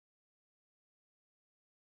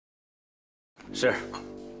是。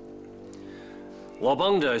我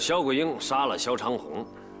帮着萧桂英杀了萧长红，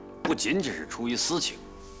不仅仅是出于私情，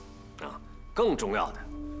啊，更重要的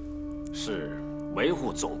是维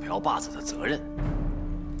护总瓢把子的责任。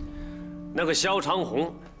那个萧长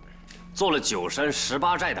红做了九山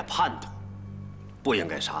18寨的叛徒，不应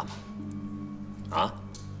该杀吗？啊？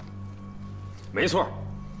没错，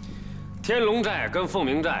天龙寨跟凤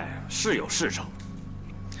鸣寨是有世仇，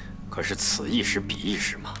可是此一时彼一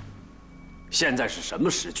时嘛。现在是什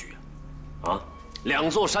么时局啊？啊，两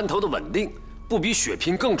座山头的稳定，不比血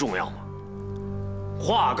拼更重要吗？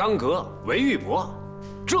化干戈为玉帛，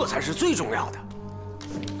这才是最重要的。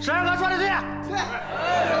山二哥说的对。对。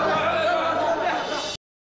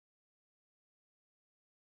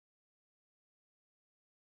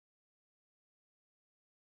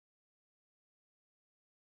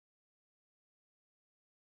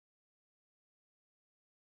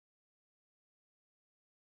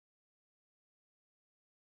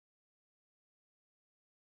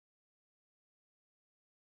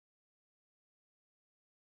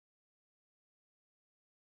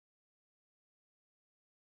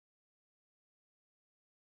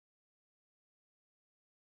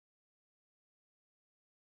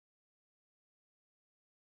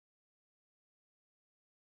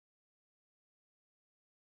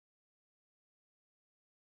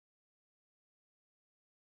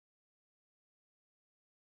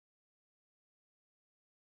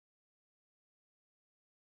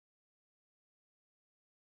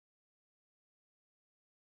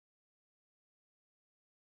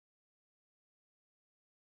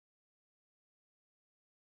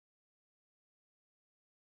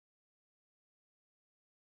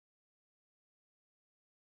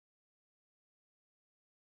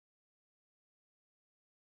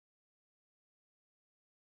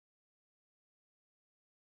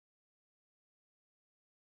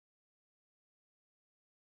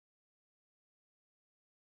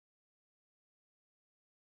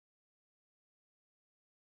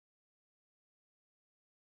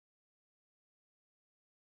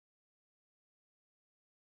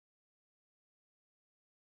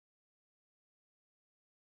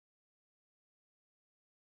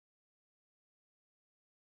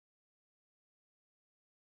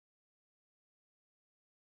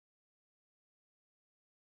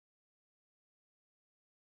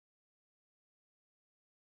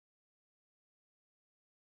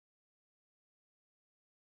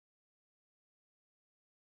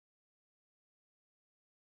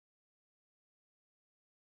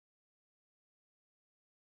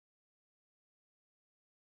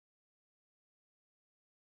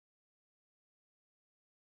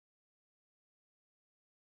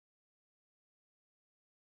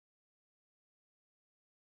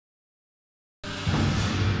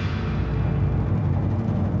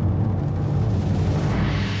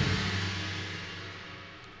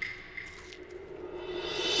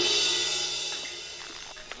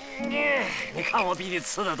你看我比你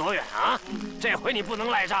呲得多远啊！这回你不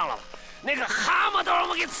能赖账了吧？那个蛤蟆都让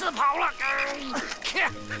我给呲跑了。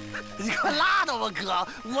你快拉倒吧，哥！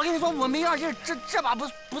我跟你说，我没二劲，这把不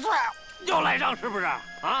算。又赖账是不是？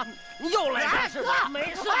啊！你又赖账是不是？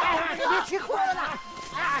没事，别起火了呢！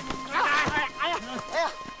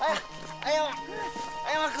哎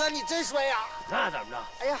呀，哥你真衰呀！那怎么着？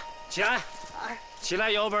哎呀，起来！起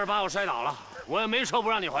来，有本事把我摔倒了，我也没说不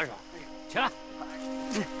让你还手。起来！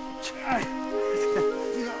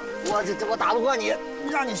我打不过你，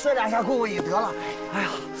让你摔2下过瘾得了。哎呀，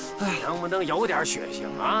能不能有点血性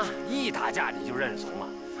啊？一打架你就认怂了？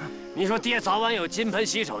你说爹早晚有金盆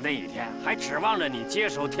洗手那一天，还指望着你接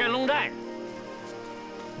手天龙寨呢？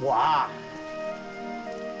我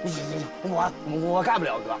干不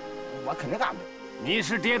了，哥，我肯定干不了。你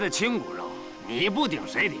是爹的亲骨肉，你不顶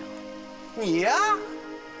谁顶？你呀？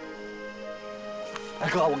哎，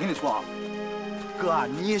哥，我跟你说啊，哥，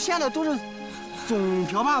你现在都是总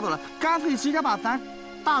瓢把子了，干脆直接把咱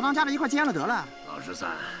大当家的一块兼了得了。老13，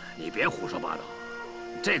你别胡说八道，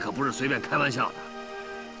这可不是随便开玩笑的。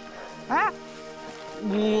哎，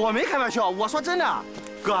我没开玩笑，我说真的，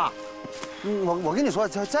哥，我跟你说，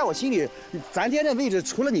在我心里，咱爹这位置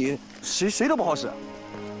除了你，谁都不好使。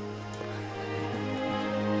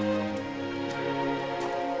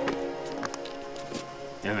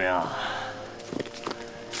云明啊，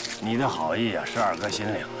你的好意啊，是二哥心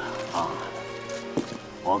领了啊。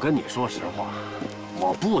我跟你说实话，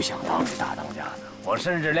我不想当你大当家的，我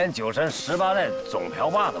甚至连9山18寨总瓢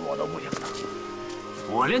把子我都不想当，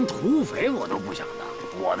我连土匪我都不想当。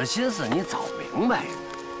我的心思你早明白。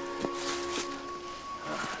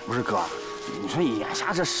不是哥，你说眼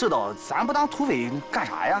下这世道，咱不当土匪干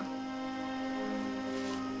啥呀？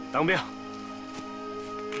当兵，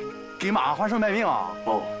给马焕胜卖命啊？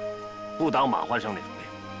不当马焕胜那种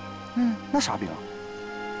兵。那啥兵啊？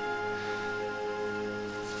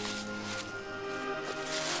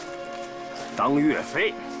当岳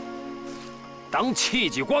飞，当戚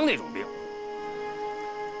继光那种兵。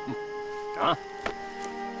啊，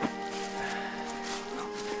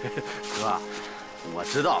哥，我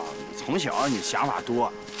知道你从小你想法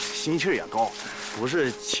多，心气儿也高，不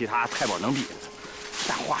是其他太保能比的。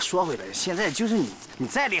但话说回来，现在就是你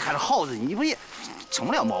再厉害的耗子，你不也成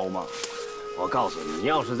不了猫吗？我告诉你，你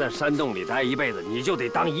要是在山洞里待一辈子，你就得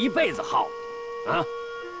当一辈子耗子，啊！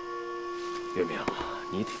岳明，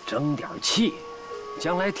你得争点气，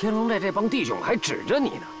将来天龙寨这帮弟兄还指着你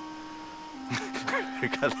呢。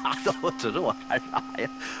可拉倒，指着我干啥呀？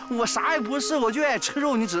我啥也不是，我就爱吃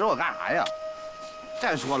肉，你指着我干啥呀？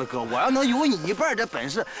再说了，哥，我要能有你一半的本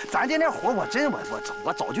事，咱店那活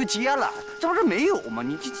我早就接了，这不是没有吗？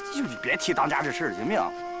你就别提当家这事儿，行不行？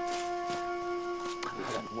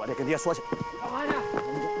我得跟爹说去。干嘛去？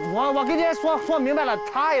我跟爹说明白了，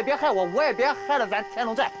他也别害我，我也别害了咱天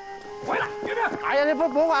龙寨。回来，岳明。哎呀，你不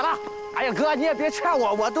管了。哎呀，哥，你也别劝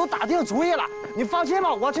我，我都打定主意了。你放心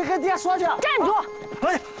吧，我去跟爹说去。站住！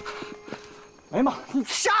哎呀妈，你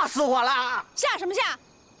吓死我了！吓什么吓？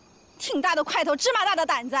挺大的块头，芝麻大的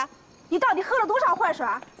胆子！你到底喝了多少坏水？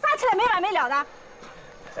撒起来没完没了的。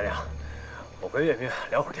大娘，我跟岳明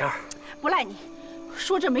聊会儿天。不赖你，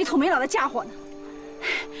说这没头没脑的家伙呢。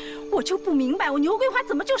我就不明白，我牛桂花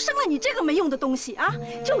怎么就生了你这个没用的东西啊？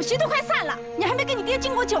酒席都快散了，你还没跟你爹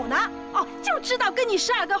敬过酒呢。哦，就知道跟你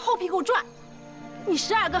12个后屁股转。你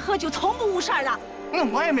12个喝酒从不误事儿的。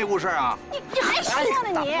我也没误事啊。你还说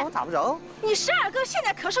呢你？打不着。你12个现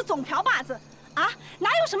在可是总瓢把子啊，哪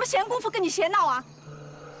有什么闲工夫跟你闲闹啊？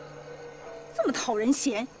这么讨人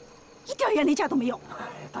嫌，一点眼力劲都没有。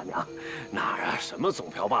大娘，哪儿啊？什么总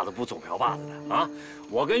瓢把子不总瓢把子的啊？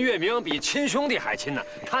我跟岳明比亲兄弟还亲呢，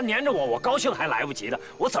他黏着我，我高兴还来不及的，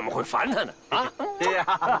我怎么会烦他呢？啊！对呀，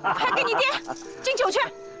快跟你爹敬酒去。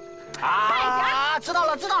啊！知道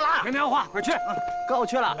了。别棉花，快去。哥，我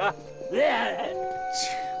去了。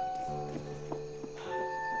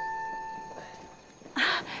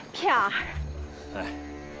片儿，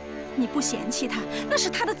你不嫌弃他，那是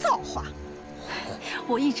他的造化。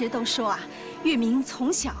我一直都说啊，岳明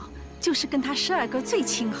从小就是跟他12个最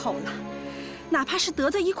亲厚了，哪怕是得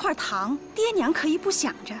罪一块糖，爹娘可以不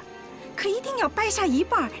想着，可一定要掰下一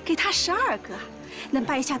半给他12个。那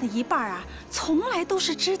掰下的一半啊，从来都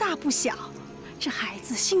是知大不小。这孩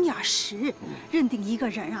子心眼实，认定一个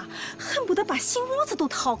人啊，恨不得把心窝子都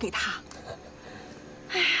掏给他。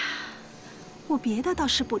哎呀，我别的倒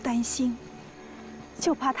是不担心，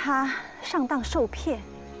就怕他上当受骗。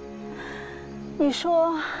你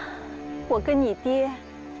说，我跟你爹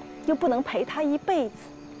又不能陪他一辈子，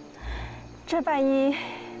这万一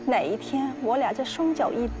哪一天我俩这双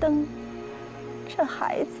脚一蹬，这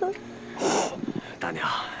孩子……大娘，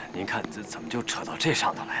您看这怎么就扯到这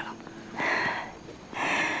上头来了？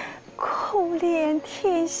苦怜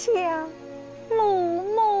天下母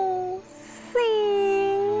母心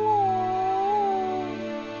哦！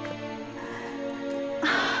啊，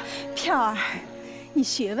片儿，你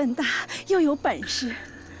学问大又有本事，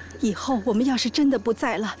以后我们要是真的不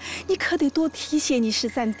在了，你可得多提携你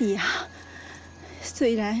13弟啊！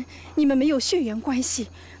虽然你们没有血缘关系，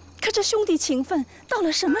可这兄弟情分到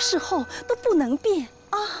了什么时候都不能变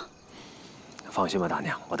啊！放心吧，大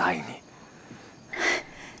娘，我答应你。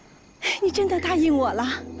你真的答应我了？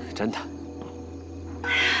真的。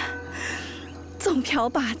总瓢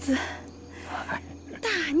把子，大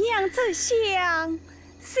娘这厢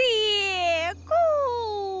谢过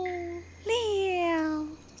了。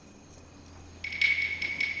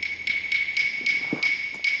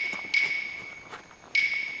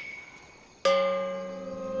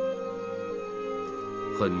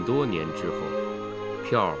很多年之后，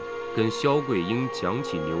票儿跟萧桂英讲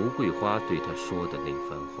起牛桂花对他说的那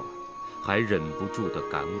番话，还忍不住地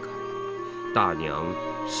感慨：大娘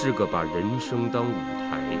是个把人生当舞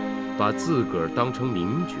台，把自个儿当成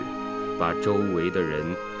名角，把周围的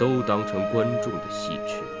人都当成观众的戏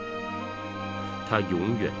痴。她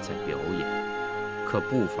永远在表演，可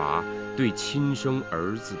不乏对亲生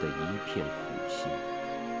儿子的一片苦心。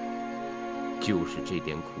就是这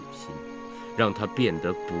点苦心，让她变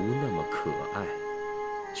得不那么可爱，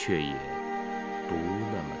却也不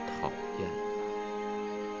那么讨厌。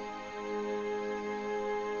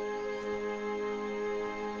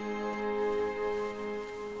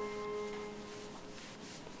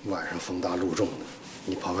晚上风大路重的，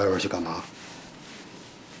你跑外边去干嘛？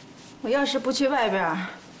我要是不去外边，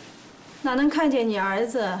哪能看见你儿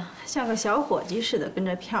子像个小伙计似的跟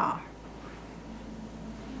着票儿？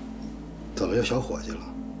怎么有小伙计了？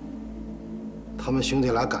他们兄弟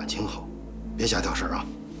俩感情好，别瞎挑事儿啊！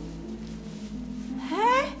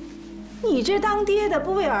哎，你这当爹的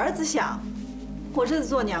不为儿子想，我这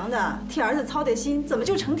做娘的替儿子操的心，怎么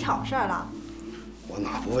就成挑事儿了？我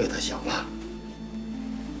哪不为他想了？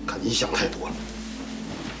看你想太多了。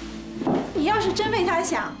你要是真为他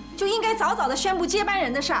想，就应该早早的宣布接班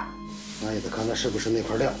人的事儿。那也得看他是不是那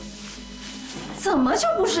块料。怎么就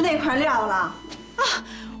不是那块料了？啊，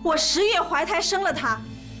我10月怀胎生了他，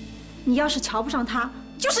你要是瞧不上他，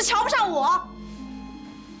就是瞧不上我。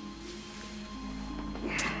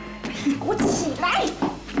你给我起来！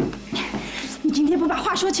你今天不把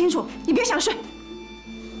话说清楚，你别想睡。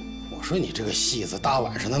我说你这个戏子，大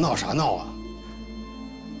晚上的闹啥闹啊？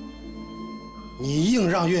你硬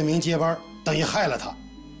让月明接班，等于害了他。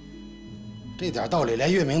这点道理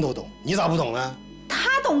连月明都懂，你咋不懂呢？他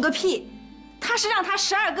懂个屁！他是让他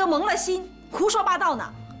12哥蒙了心，胡说八道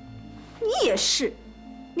呢。你也是，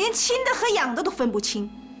连亲的和养的都分不清，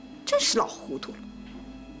真是老糊涂了。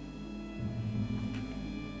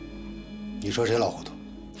你说谁老糊涂？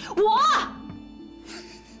我。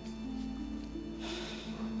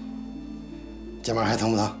肩膀还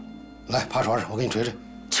疼不疼？来，趴床上，我给你捶捶。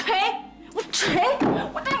捶！我捶！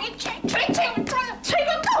我让你捶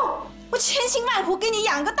个够！我千辛万苦给你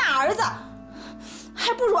养个大儿子，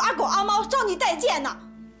还不如阿狗阿猫招你待见呢。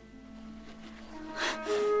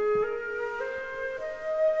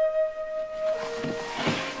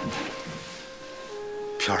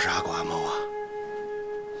票是阿狗阿猫啊，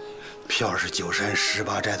票是9山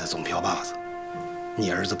18寨的总票把子，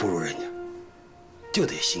你儿子不如人家，就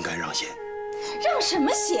得心甘让贤。让什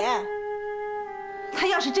么贤？他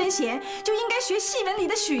要是真贤，就应该学戏文里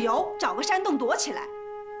的许由，找个山洞躲起来。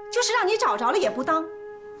就是让你找着了也不当，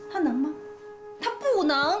他能吗？他不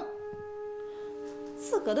能。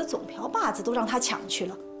自个的总瓢把子都让他抢去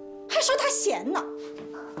了，还说他闲呢。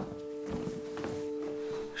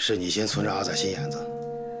是你先存着阿仔心眼子，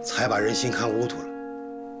才把人心看糊涂了。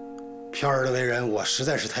飘儿的为人，我实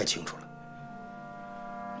在是太清楚了。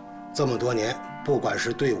这么多年，不管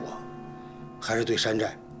是对我，还是对山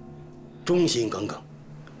寨，忠心耿耿。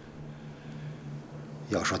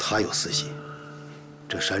要说他有私心，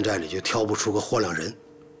这山寨里就挑不出个货亮人。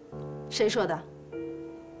谁说的？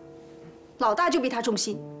老大就比他忠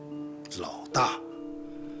心。老大，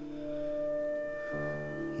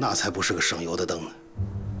那才不是个省油的灯呢。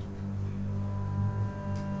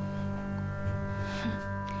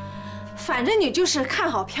反正你就是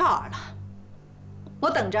看好票儿了，我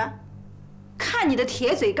等着，看你的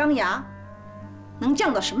铁嘴钢牙能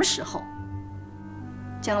犟到什么时候。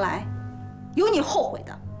将来有你后悔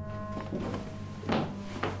的。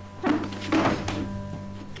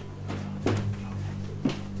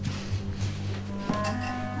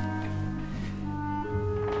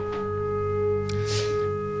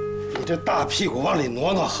你这大屁股往里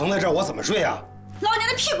挪挪，横在这儿我怎么睡啊？老娘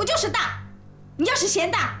的屁股就是大，你要是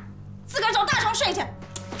嫌大，自个儿找大床睡去。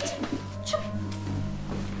去。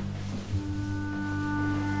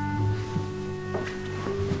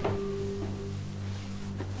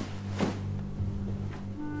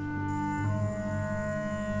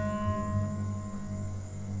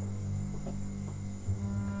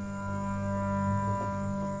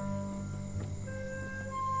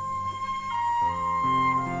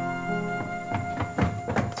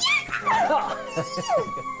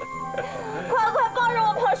快抱着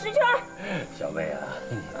我跑10圈！小妹啊，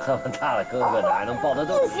你这么大了，哥哥哪还能抱得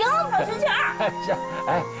动？不行，跑10圈！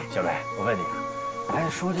哎，小妹，我问你啊，哎，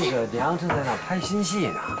说这个娘正在那拍新戏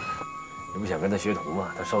呢，你不想跟他学徒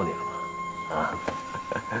吗？他收你了吗？啊？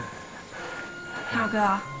大哥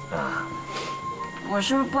啊，我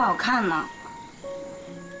是不是不好看呢？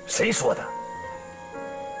谁说的？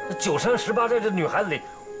那9山18寨这女孩子里，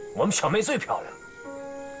我们小妹最漂亮。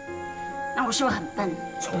那我是不是很笨？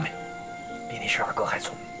聪明，比你12哥还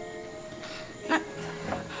聪明。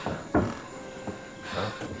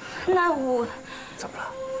那我怎么了？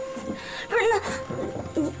不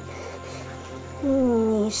是，那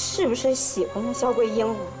你是不是喜欢那萧桂英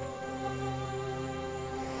啊？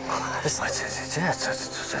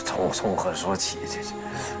这从何说起？这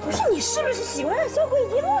不是，你是不是喜欢那萧桂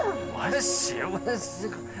英啊？我喜欢这，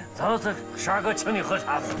走，这12哥请你喝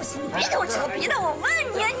茶。不行，你别跟我扯别的，我问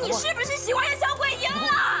你，你是不是喜欢上萧桂英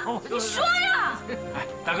了？你说呀！哎，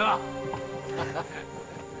大哥，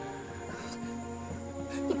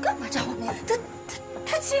你干嘛找我妹？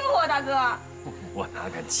他欺负我，大哥。我哪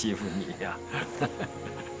敢欺负你呀？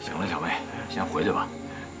行了，小妹，先回去吧。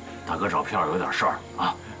大哥找票有点事儿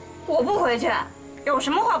啊。我不回去，有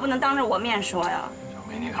什么话不能当着我面说呀？小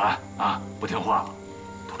妹，你看啊，不听话了，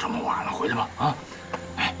都这么晚了，回去吧啊！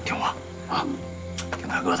哎，听话，啊，听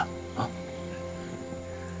大哥的啊。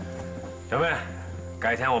小妹，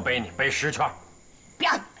改天我背你背10圈。不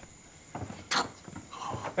要。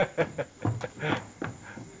好。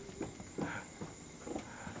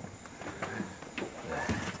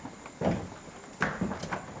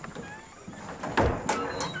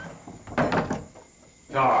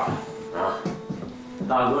票儿啊，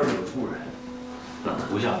大哥是个粗人，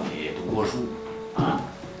不像你读过书啊。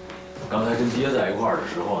刚才跟爹在一块儿的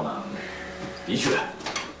时候呢，的确，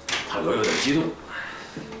大哥有点激动。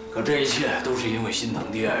可这一切都是因为心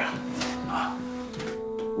疼爹呀，啊！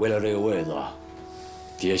为了这个位子，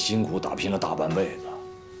爹辛苦打拼了大半辈子，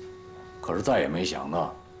可是再也没想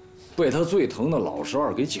到，被他最疼的老十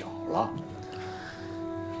二给搅了。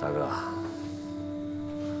大哥。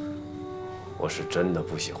我是真的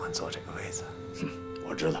不喜欢坐这个位子。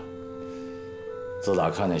我知道。自打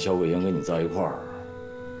看见肖桂英跟你在一块儿，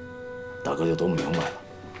大哥就都明白了。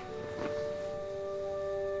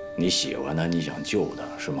你喜欢他，你想救他，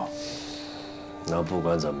是吗？那不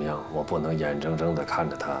管怎么样，我不能眼睁睁地看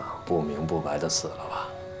着他不明不白地死了吧？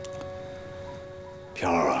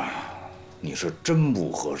飘儿啊，你是真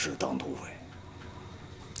不合适当土匪。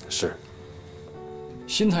是。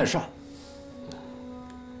心太善。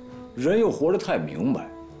人又活得太明白，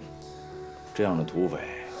这样的土匪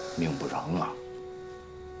命不长啊。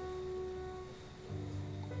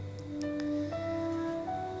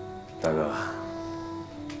大哥，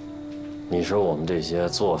你说我们这些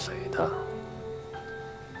做匪的，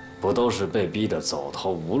不都是被逼得走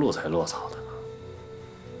投无路才落草的吗？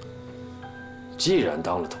既然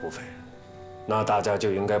当了土匪，那大家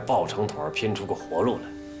就应该抱成团拼出个活路来。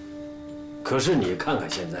可是你看看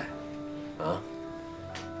现在，啊？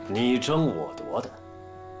你争我夺的，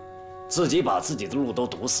自己把自己的路都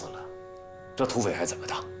堵死了，这土匪还怎么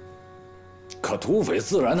当？可土匪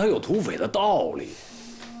自然他有土匪的道理。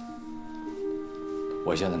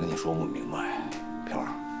我现在跟你说不明白，飘儿，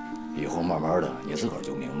以后慢慢的你自个儿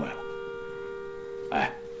就明白了。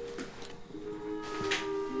哎，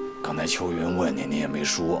刚才秋云问你，你也没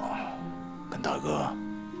说，跟大哥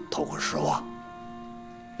透个实话，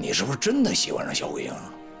你是不是真的喜欢上肖桂英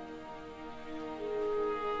了？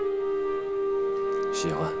喜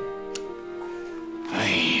欢。哎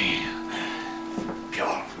呀，飘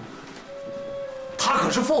儿，他可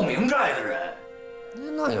是负明债的人。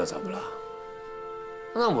那又怎么了？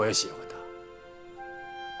那我也喜欢他。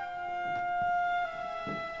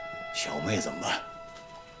小妹怎么办？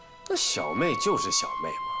那小妹就是小妹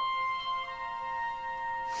嘛。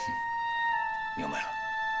明白了。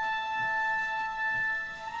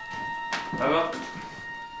大哥。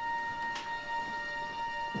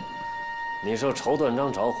你说绸缎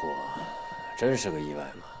庄着火，真是个意外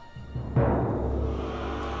吗？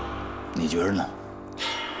你觉着呢？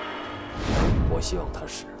我希望他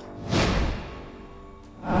是，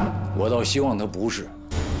我倒希望他不是。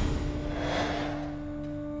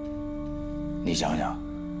你想想，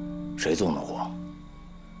谁纵的火？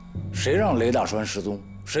谁让雷大川失踪？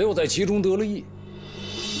谁又在其中得了益？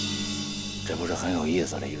这不是很有意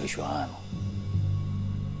思的一个悬案吗？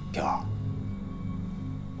飘儿。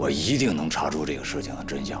我一定能查出这个事情的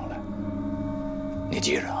真相来。你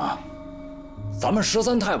记着啊，咱们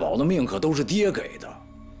13太保的命可都是爹给的，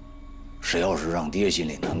谁要是让爹心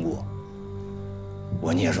里难过，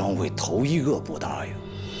我聂双会头一个不答应。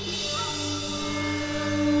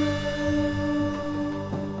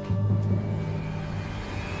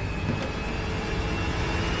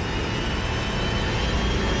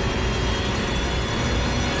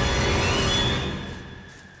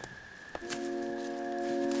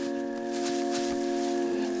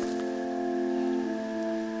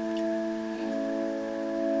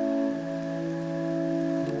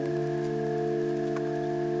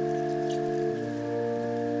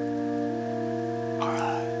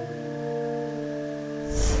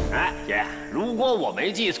姐，如果我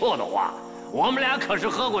没记错的话，我们俩可是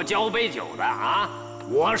喝过交杯酒的啊！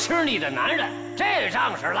我是你的男人，这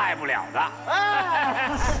账是赖不了的。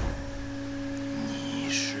你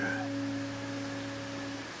是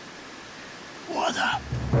我的，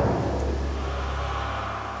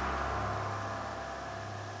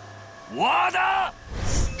我的。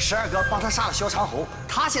12哥帮他杀了萧长红，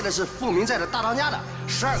他现在是负明寨的大当家的。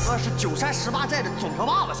12哥是93、18寨的总票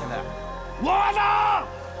爸爸，现在。我的。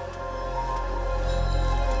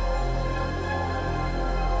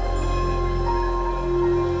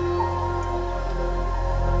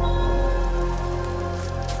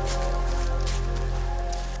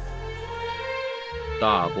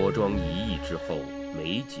大郭庄一役之后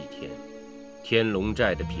没几天，天龙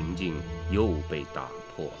寨的平静又被打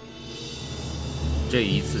破。这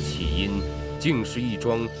一次起因竟是一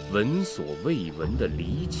桩闻所未闻的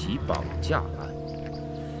离奇绑架案。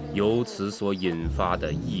由此所引发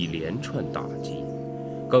的一连串打击，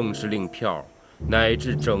更是令票乃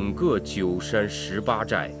至整个九山18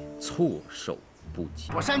寨措手不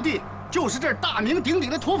及。我山地就是这大名鼎鼎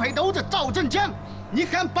的土匪斗子赵振江，你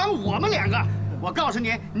敢绑我们2个？我告诉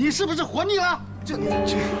你，你是不是活腻了？这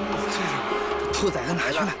兔崽子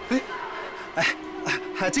哪去了？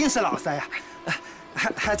还真是老三呀，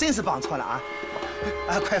还真是绑错了啊！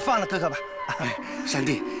快放了哥哥吧。山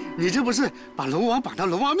地，你这不是把龙王绑到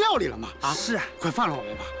龙王庙里了吗？啊，是啊，快放了我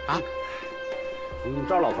们吧！啊，从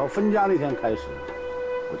赵老头分家那天开始，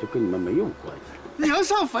我就跟你们没有关系。你要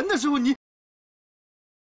上坟的时候，你。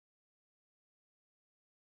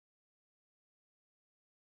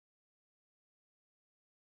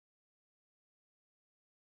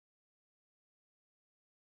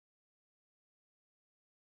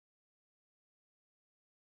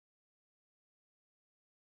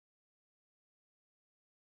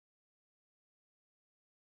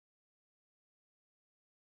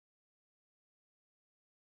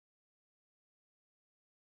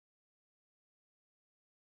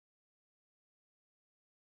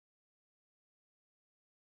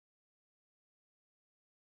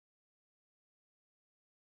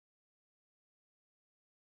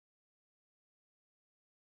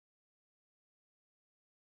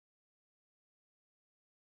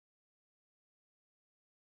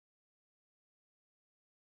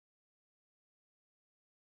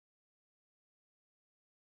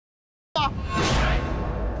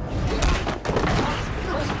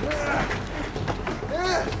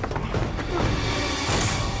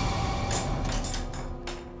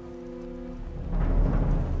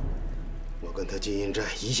我跟他金银寨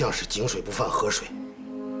一向是井水不犯河水。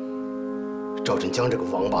赵振江这个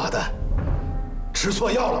王八蛋，吃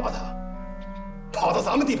错药了吧？他跑到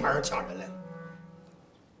咱们地盘上抢人来了，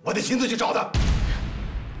我得亲自去找他。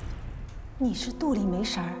你是肚里没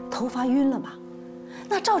食儿，头发晕了吧？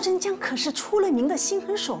那赵振江可是出了名的心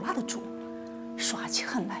狠手辣的主，耍起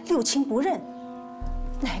狠来六亲不认，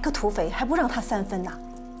哪个土匪还不让他3分呐？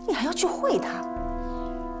你还要去会他？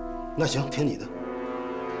那行，听你的，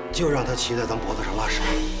就让他骑在咱脖子上拉屎。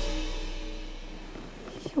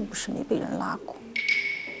又不是没被人拉过。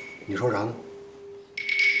你说啥呢？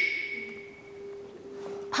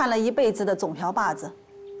盼了一辈子的总瓢把子，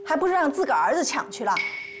还不是让自个儿子抢去了？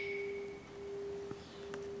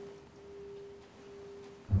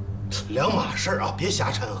两码事啊，别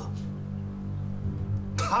瞎掺和。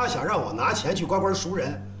他想让我拿钱去乖乖赎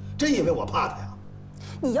人，真以为我怕他呀？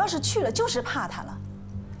你要是去了，就是怕他了。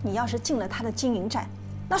你要是进了他的金银寨，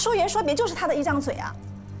那说圆说别就是他的一张嘴啊！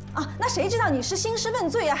啊，那谁知道你是兴师问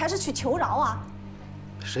罪啊，还是去求饶啊？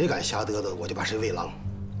谁敢瞎嘚嘚，我就把谁喂狼。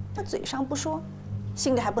那嘴上不说，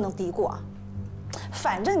心里还不能嘀咕啊。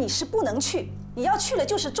反正你是不能去，你要去了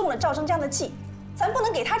就是中了赵振江的计，咱不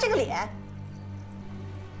能给他这个脸。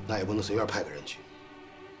那也不能随便派个人去，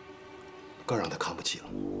更让他看不起了。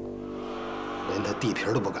连他地皮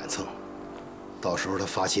都不敢蹭，到时候他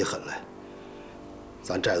发起狠来，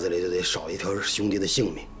咱寨子里就得少一条兄弟的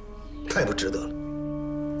性命，太不值得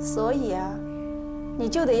了。所以啊，你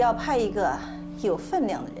就得要派一个有分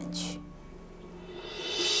量的人去。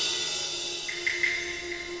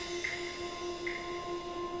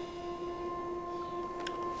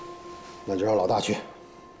那就让老大去，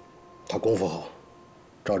他功夫好。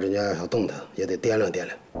赵振江要想动他，也得掂量掂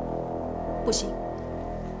量。不行，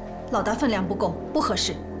老大分量不够，不合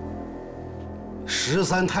适。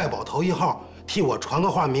13太保头1号替我传个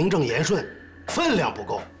话，名正言顺，分量不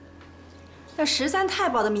够。那13太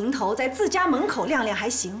保的名头在自家门口亮亮还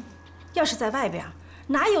行，要是在外边，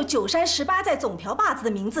哪有9山18寨总瓢把子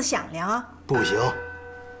的名字响亮啊？不行，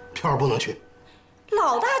票不能去。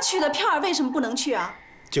老大去了，票儿为什么不能去啊？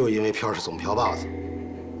就因为票是总瓢把子，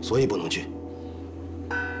所以不能去。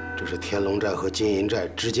这是天龙寨和金银寨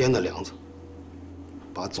之间的梁子，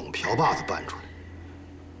把总瓢把子搬出来，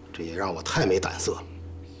这也让我太没胆色了。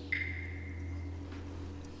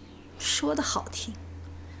说的好听，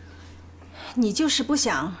你就是不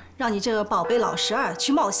想让你这个宝贝老12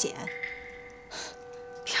去冒险。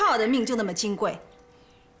票的命就那么金贵，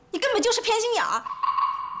你根本就是偏心眼儿。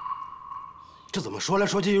这怎么说来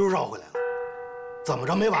说去又绕回来了？怎么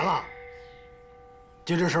着没完了？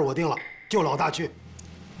今这事儿我定了，就老大去。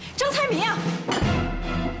张才明啊！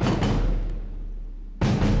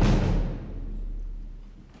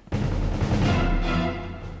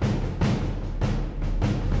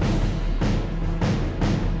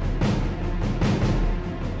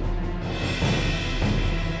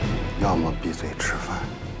要么闭嘴吃饭，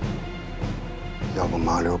要不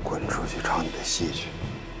麻溜滚出去唱你的戏去，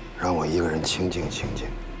让我一个人清静清静。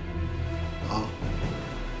啊！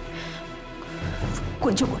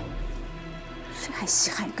滚就滚！谁还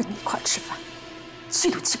稀罕跟你一块吃饭？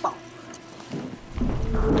气都气爆！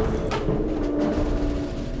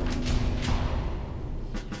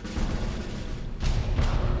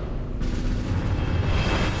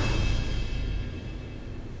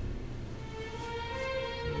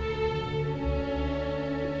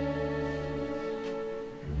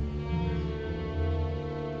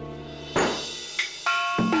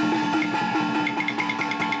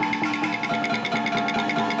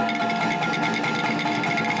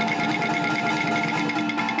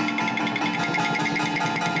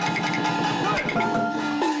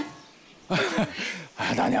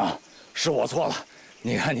大娘，是我错了。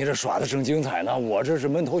你看你这耍的正精彩呢，我这是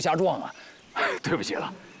闷头瞎撞啊！对不起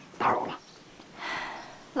了，打扰了。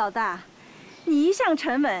老大，你一向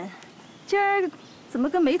沉稳，今儿怎么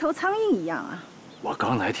跟没头苍蝇一样啊？我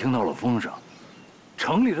刚才听到了风声，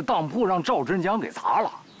城里的当铺让赵振江给砸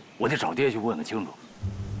了，我得找爹去问个清楚。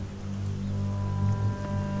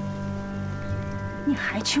你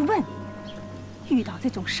还去问？遇到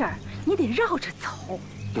这种事儿，你得绕着走。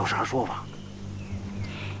有啥说法？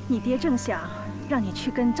你爹正想让你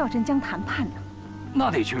去跟赵振江谈判呢。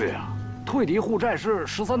那得去呀，退敌护债是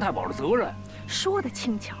13太保的责任。说的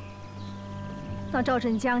轻巧。那赵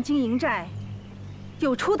振江经营债，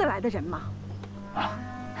有出得来的人吗？啊！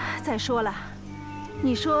再说了，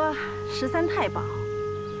你说13太保，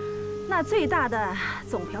那最大的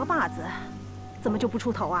总瓢把子，怎么就不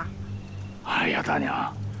出头啊？哎呀，大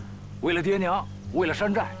娘，为了爹娘，为了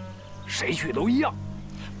山寨，谁去都一样。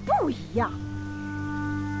不一样。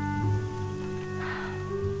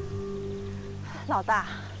老大，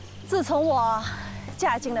自从我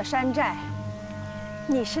嫁进了山寨，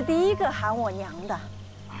你是第一个喊我娘的。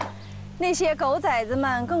那些狗崽子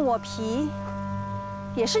们跟我皮，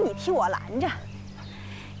也是你替我拦着。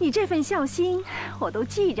你这份孝心我都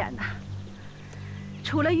记着呢。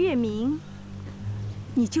除了月明，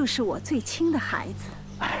你就是我最亲的孩子。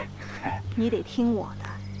你得听我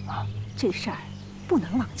的啊，这事儿不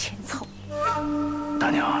能往前凑。大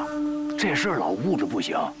娘，这事儿老捂着不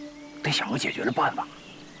行。得想个解决的办法。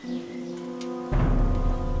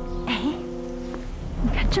哎，你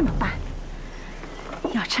看这么办，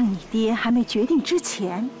要趁你爹还没决定之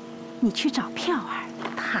前，你去找票儿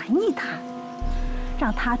谈一谈，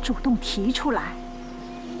让他主动提出来，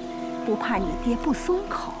不怕你爹不松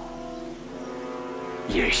口。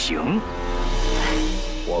也行。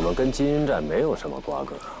我们跟金银寨没有什么瓜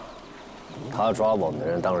葛，他抓我们的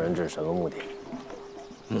人当人质什么目的？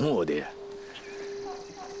目的？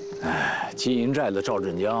哎，金银寨的赵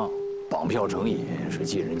振江绑票成瘾是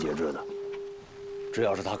尽人皆知的。只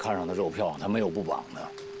要是他看上的肉票，他没有不绑的。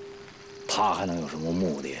他还能有什么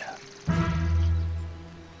目的？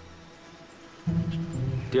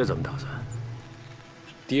爹怎么打算？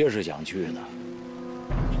爹是想去的，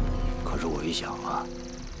可是我一想啊，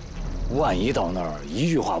万一到那儿一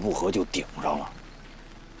句话不合就顶上了，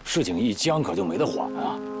事情一僵可就没得缓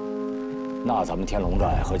啊。那咱们天龙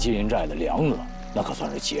寨和金银寨的梁子，那可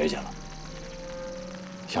算是结下了。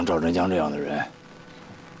像赵振江这样的人，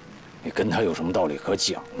你跟他有什么道理可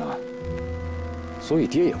讲呢？所以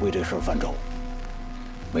爹也为这事儿犯愁，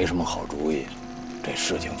没什么好主意，这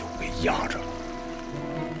事情就给压着了。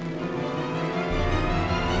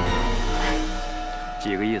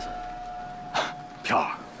几个意思？飘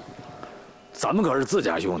儿，咱们可是自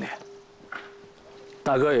家兄弟，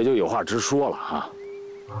大哥也就有话直说了哈。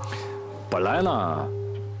本来呢，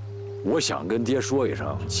我想跟爹说一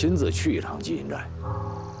声，亲自去一趟金银寨。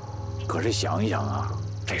可是想一想啊，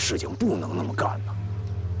这事情不能那么干呢。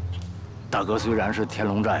大哥虽然是天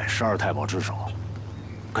龙寨12太保之首，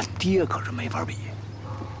跟爹可是没法比。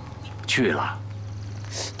去了，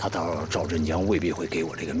他到时候赵振江未必会给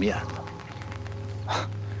我这个面子。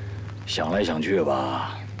想来想去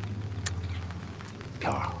吧，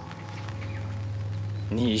飘儿，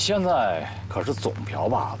你现在可是总瓢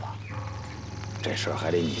把子。这事儿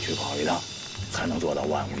还得你去跑一趟，才能做到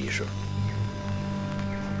万无一失。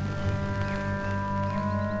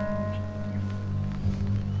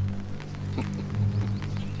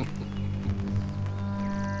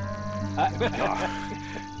哎，飘儿，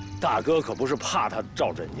大哥可不是怕他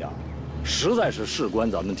赵振江，实在是事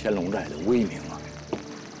关咱们天龙寨的威名啊！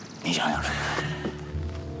你想想是不是？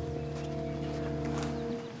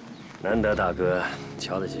难得大哥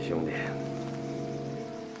瞧得起兄弟。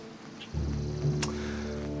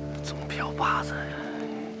票把子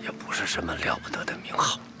也不是什么了不得的名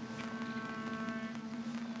号。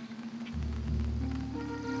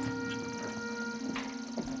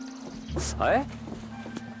哎，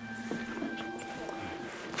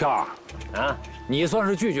票儿，啊，你算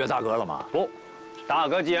是拒绝大哥了吗？不，大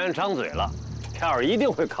哥既然张嘴了，票儿一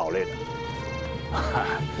定会考虑的。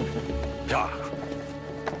票儿，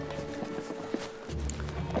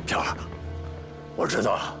票儿，我知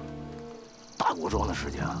道了，大古庄的事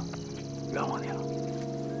情，冤枉你了。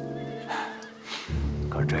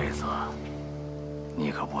可是这一次，你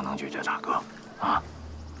可不能拒绝大哥啊！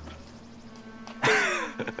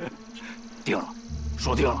定了，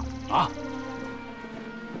说定了啊！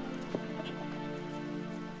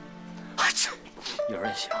有人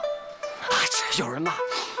想，有人骂。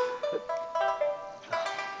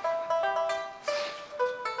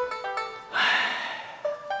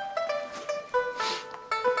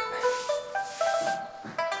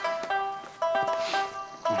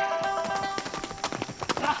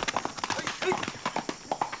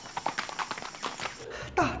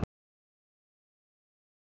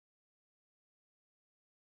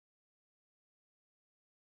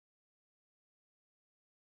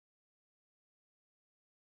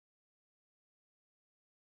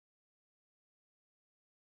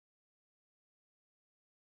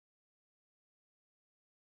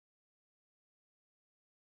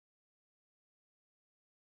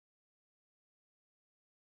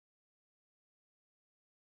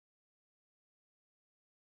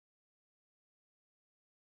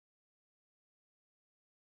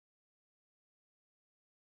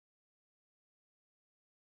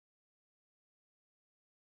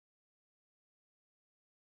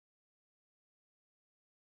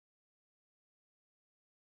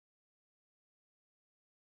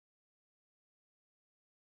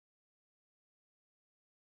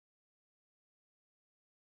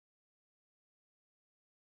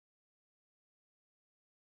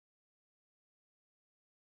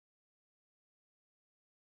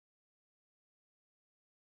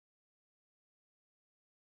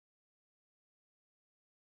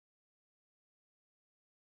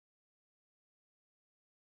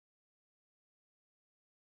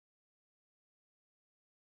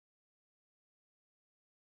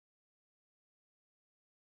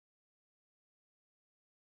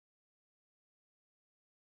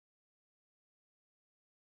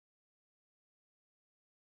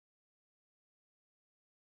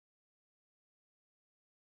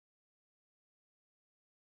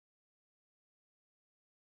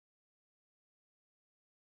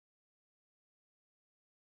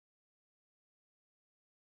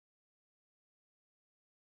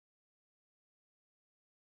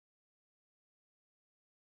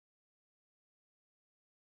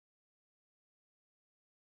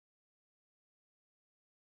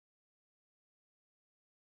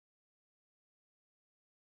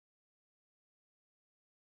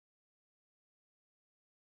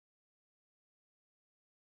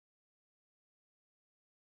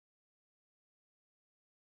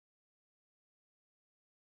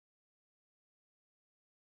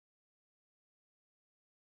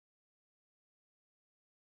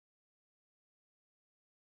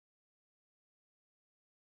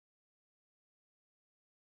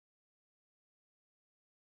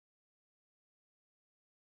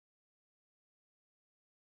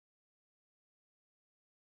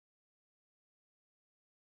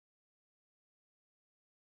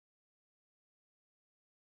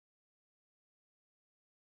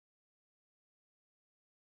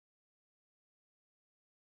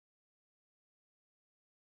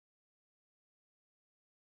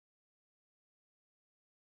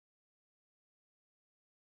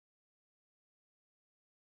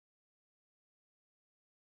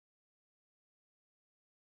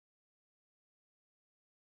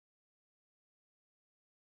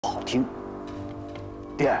好听，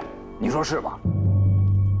爹，你说是吧？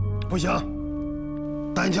不行，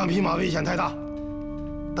单枪匹马危险太大，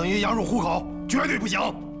等于羊入虎口，绝对不行。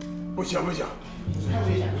不行不行，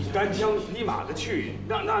你单枪匹马的去，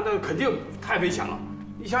那肯定太危险了。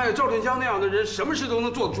你想想赵振江那样的人，什么事都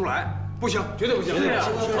能做得出来，不行，绝对不行。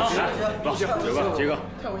不行，杰哥，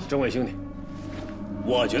政委兄弟，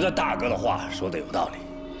我觉得大哥的话说的有道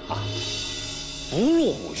理啊，不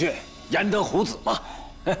入虎穴，焉得虎子嘛。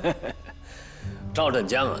赵振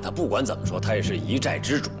江啊，他不管怎么说，他也是一债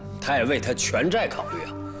之主，他也为他全债考虑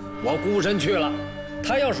啊。我孤身去了，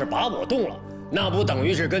他要是把我动了，那不等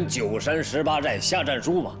于是跟9山18寨下战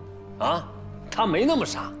书吗？啊，他没那么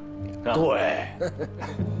傻，是吧？对，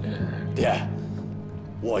爹，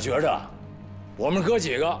我觉着我们哥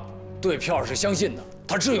几个对票是相信的，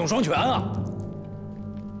他智勇双全啊。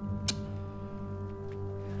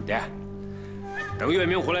爹，等岳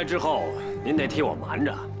明回来之后，您得替我瞒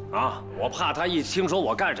着啊！我怕他一听说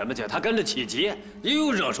我干什么去，他跟着起急，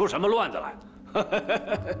又惹出什么乱子来。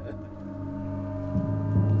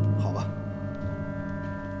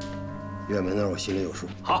院门那儿我心里有数。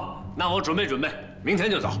好，那我准备准备，明天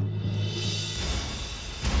就走。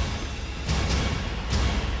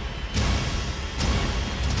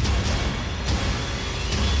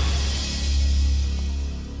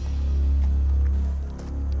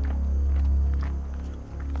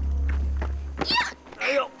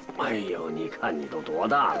哎呦，你看你都多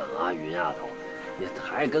大了啊，云丫头，你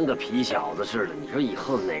还跟个皮小子似的。你说以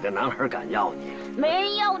后哪个男孩敢要你？没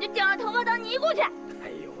人要我就掉着头发当尼姑去。哎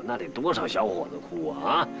呦，那得多少小伙子哭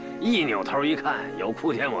啊！一扭头一看，有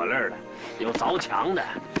哭天抹泪的，有凿墙的，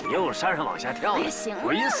也有山上往下跳的，行了，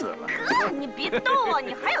鬼死了！哥，你别逗啊，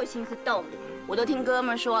你还有心思逗呢？我都听哥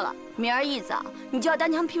们说了，明儿一早你就要单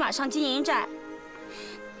枪匹马上金银寨。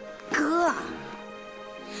哥。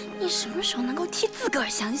你什么时候能够替自个儿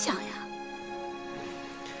想想呀？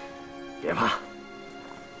别怕，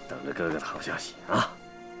等着哥哥的好消息啊！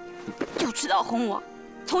就知道哄我，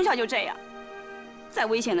从小就这样，再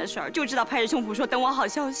危险的事儿就知道拍着胸脯说等我好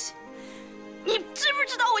消息。你知不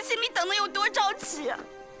知道我心里等的有多着急啊？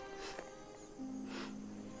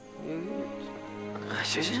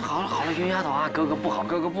行行，好了好了，云丫头啊，哥哥不好，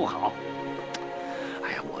哥哥不好。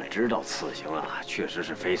哎呀，我知道此行啊，确实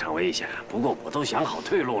是非常危险，不过我都想好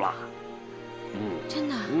退路了。真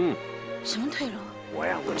的？什么退路？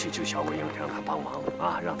我去救小鬼英，让他帮忙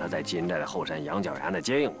啊，让他在金银寨的后山羊角崖那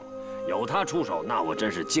接应我。有他出手，那我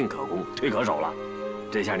真是进可攻，退可守了。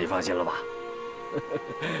这下你放心了吧？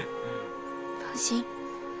放心？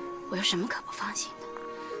我有什么可不放心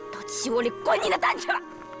的？到鸡窝里滚你的蛋去了！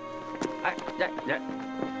哎，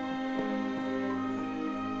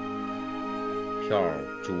票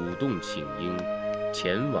主动请缨，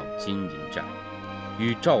前往金银寨，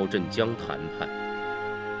与赵振江谈判。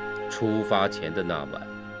出发前的那晚，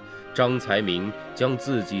张才明将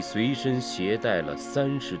自己随身携带了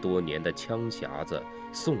30多年的枪匣子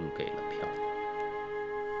送给了票，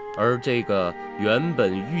而这个原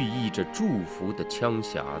本寓意着祝福的枪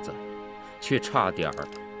匣子，却差点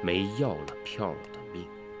没要了票的命。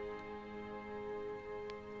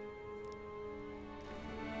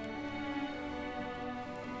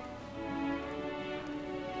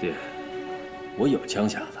爹，我有枪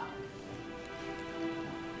匣子。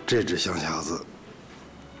这只香匣子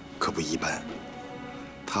可不一般，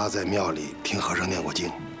他在庙里听和尚念过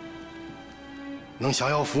经，能降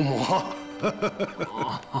妖伏魔。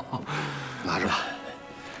拿着吧，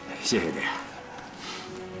谢谢爹。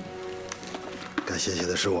该谢谢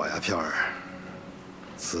的是我呀，票儿。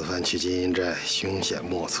此番去金银寨凶险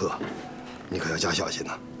莫测，你可要加小心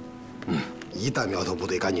呐。一旦苗头不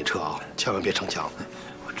对，赶紧撤啊，千万别逞强。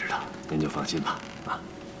我知道，您就放心吧。啊。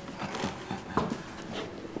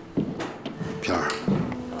片儿，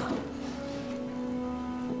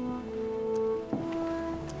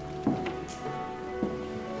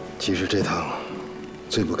其实这趟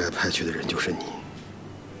最不该派去的人就是你，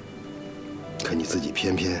可你自己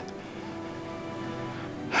偏偏……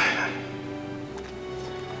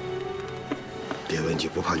别问句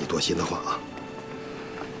不怕你多心的话啊！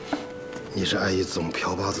你是碍于总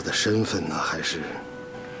瓢把子的身份呢，还是……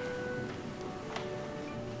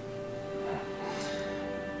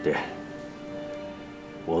爹。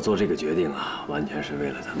我做这个决定啊，完全是为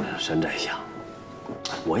了咱们山寨乡，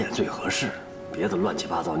我也最合适，别的乱七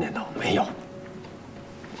八糟念头没有。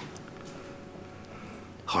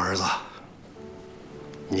好儿子，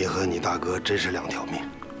你和你大哥真是两条命。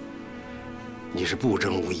你是不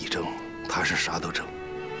争无以争，他是啥都争，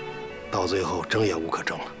到最后争也无可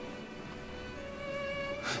争了。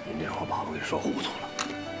您这话把我给说糊涂了。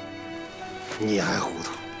你还糊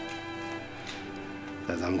涂？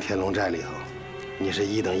在咱们天龙寨里头。你是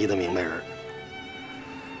1等1的明白人，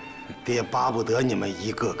爹巴不得你们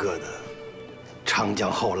一个个的长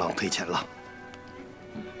江后浪推前浪。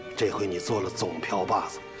这回你做了总瓢把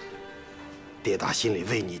子，爹打心里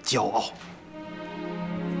为你骄傲。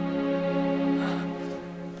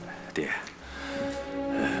爹，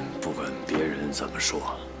不管别人怎么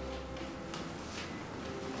说，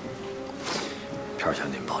票向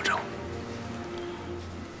您保证，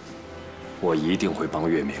我一定会帮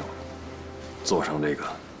月明坐上这个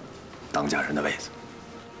当家人的位子，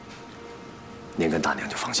您跟大娘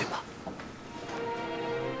就放心吧。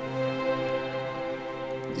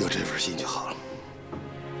有这份心就好了，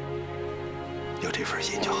有这份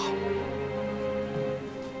心就好。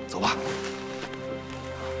走吧。